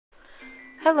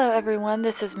Hello everyone,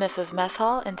 this is Mrs. Mess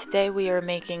Hall, and today we are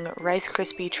making Rice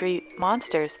Krispie Treat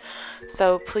monsters.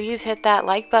 So please hit that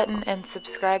like button and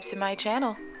subscribe to my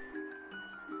channel.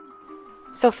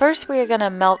 So first we are going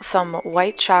to melt some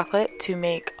white chocolate to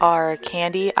make our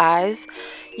candy eyes.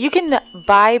 You can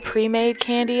buy pre-made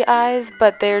candy eyes,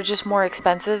 but they're just more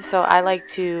expensive, so I like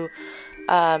to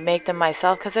make them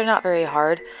myself because they're not very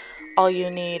hard. All you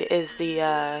need is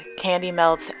the candy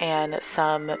melts and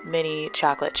some mini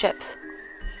chocolate chips.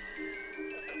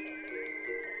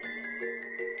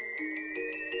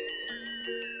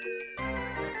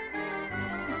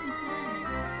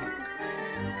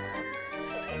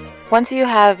 Once you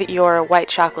have your white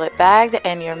chocolate bagged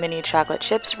and your mini chocolate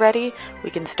chips ready, we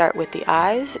can start with the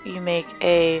eyes. You make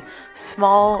a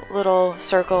small little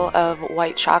circle of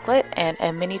white chocolate and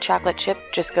a mini chocolate chip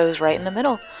just goes right in the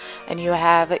middle, and you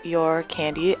have your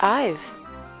candy eyes.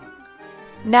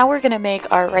 Now we're going to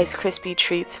make our Rice Krispie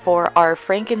treats for our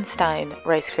Frankenstein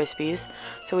Rice Krispies.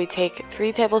 So we take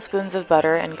 3 tablespoons of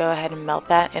butter and go ahead and melt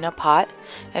that in a pot.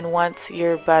 And once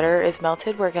your butter is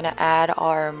melted, we're going to add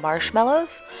our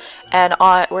marshmallows. And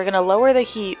we're going to lower the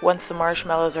heat once the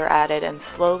marshmallows are added and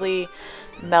slowly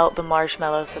melt the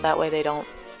marshmallows so that way they don't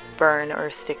burn or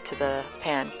stick to the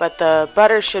pan. But the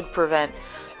butter should prevent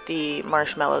the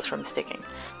marshmallows from sticking.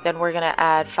 Then we're going to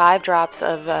add 5 drops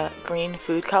of green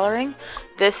food coloring.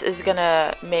 This is going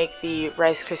to make the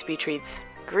Rice Krispie treats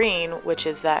green, which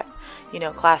is that,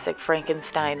 classic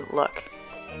Frankenstein look.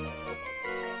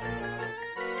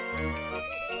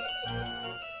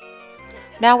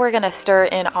 Now we're going to stir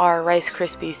in our Rice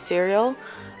Krispie cereal.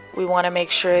 We want to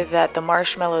make sure that the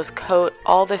marshmallows coat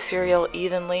all the cereal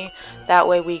evenly. That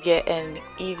way we get an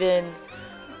even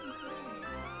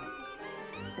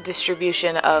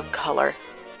distribution of color.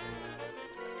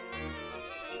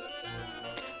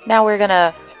 Now we're going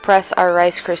to press our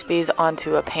Rice Krispies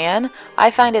onto a pan. I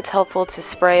find it's helpful to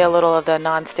spray a little of the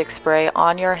non-stick spray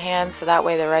on your hands so that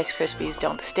way the Rice Krispies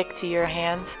don't stick to your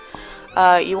hands.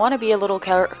 You want to be a little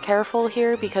careful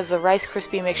here because the Rice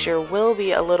Krispie mixture will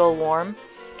be a little warm.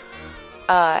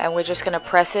 And we're just going to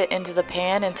press it into the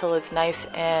pan until it's nice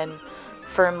and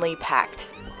firmly packed.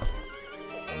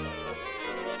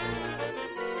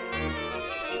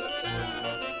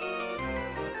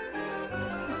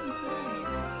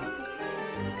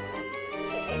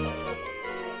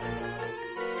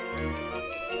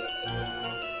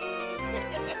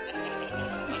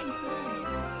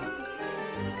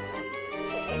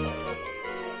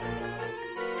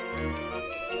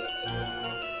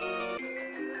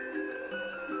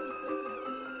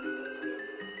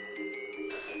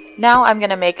 Now I'm going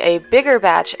to make a bigger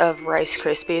batch of Rice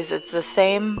Krispies. It's the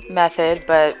same method,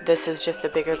 but this is just a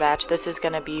bigger batch. This is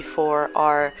going to be for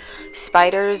our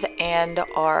spiders and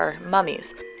our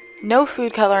mummies. No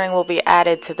food coloring will be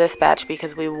added to this batch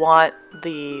because we want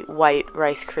the white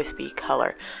Rice Krispie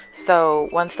color. So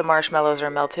once the marshmallows are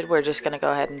melted, we're just going to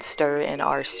go ahead and stir in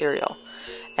our cereal.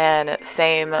 And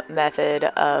same method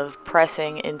of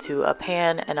pressing into a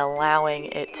pan and allowing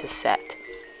it to set.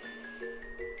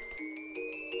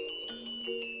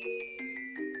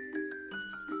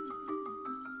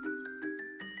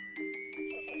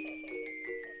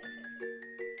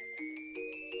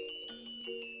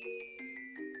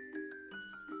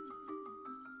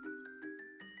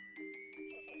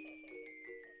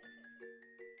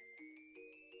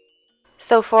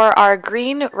 So for our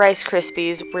green Rice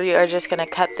Krispies, we are just going to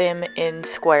cut them in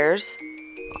squares.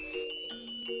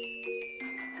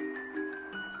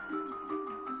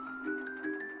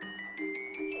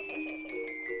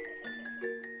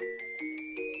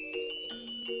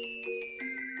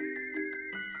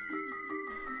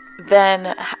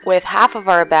 Then with half of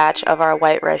our batch of our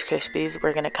white Rice Krispies,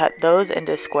 we're going to cut those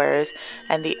into squares,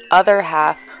 and the other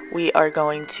half we are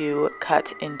going to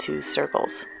cut into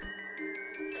circles.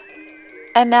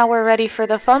 And now we're ready for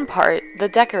the fun part, the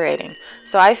decorating.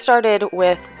 So I started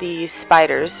with the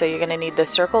spiders, so you're going to need the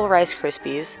circle Rice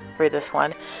Krispies for this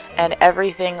one, and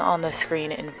everything on the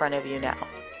screen in front of you now.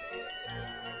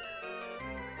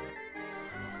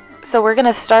 So we're going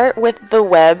to start with the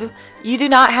web. You do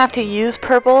not have to use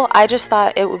purple. I just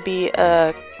thought it would be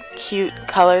a cute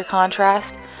color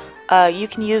contrast. You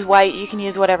can use white, you can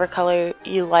use whatever color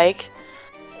you like.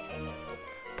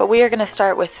 But we are going to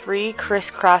start with 3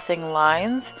 crisscrossing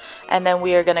lines, and then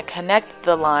we are going to connect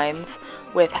the lines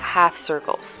with half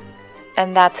circles.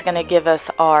 And that's going to give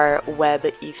us our web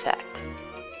effect.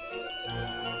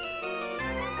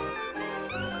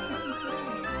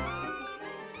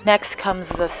 Next comes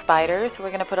the spiders. We're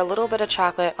going to put a little bit of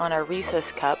chocolate on a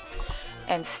Reese's cup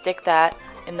and stick that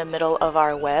in the middle of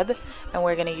our web. and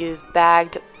we're going to use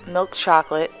bagged milk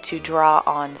chocolate to draw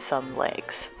on some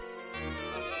legs.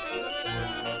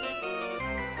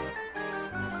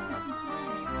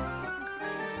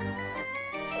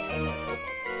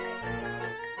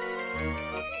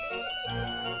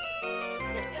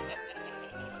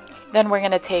 Then we're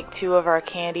going to take 2 of our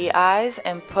candy eyes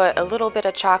and put a little bit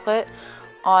of chocolate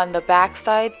on the back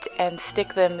side and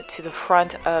stick them to the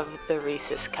front of the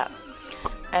Reese's cup.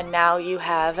 And now you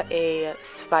have a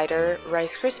spider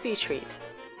Rice Krispie treat.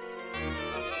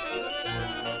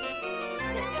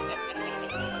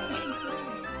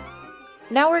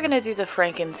 Now we're going to do the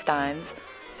Frankensteins.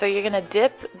 So you're going to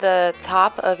dip the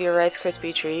top of your Rice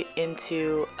Krispie treat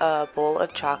into a bowl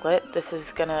of chocolate. This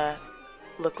is going to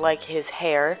look like his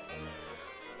hair.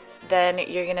 Then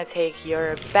you're going to take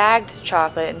your bagged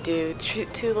chocolate and do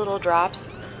 2 little drops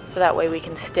so that way we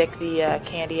can stick the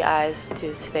candy eyes to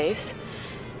his face.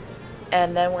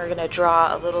 And then we're going to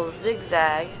draw a little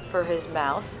zigzag for his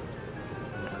mouth.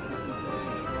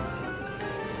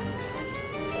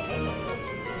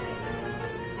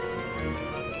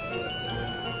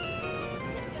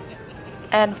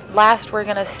 And last, we're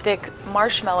going to stick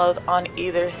marshmallows on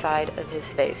either side of his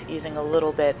face using a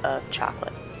little bit of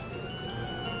chocolate.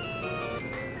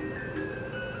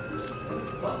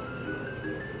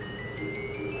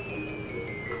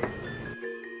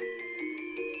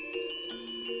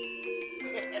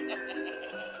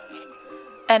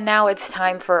 And now it's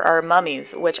time for our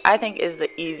mummies, which I think is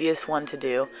the easiest one to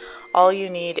do. All you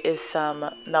need is some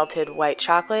melted white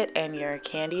chocolate and your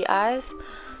candy eyes.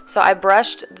 So I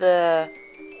brushed the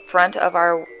front of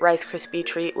our Rice Krispie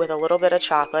treat with a little bit of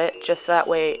chocolate, just so that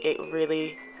way it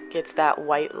really gets that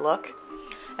white look.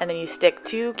 And then you stick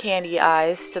 2 candy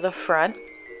eyes to the front.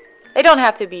 They don't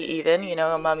have to be even, you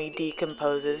know, a mummy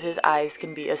decomposes, his eyes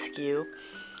can be askew.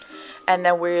 And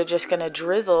then we're just going to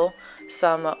drizzle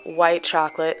some white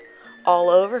chocolate all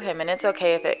over him. And it's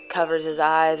okay if it covers his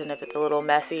eyes and if it's a little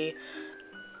messy.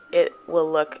 It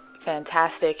will look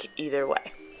fantastic either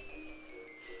way.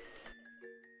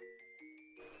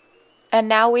 And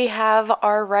now we have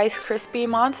our Rice Krispie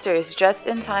monsters just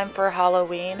in time for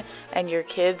Halloween, and your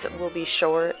kids will be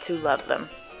sure to love them.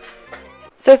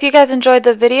 So if you guys enjoyed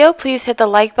the video, please hit the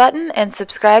like button and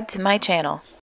subscribe to my channel.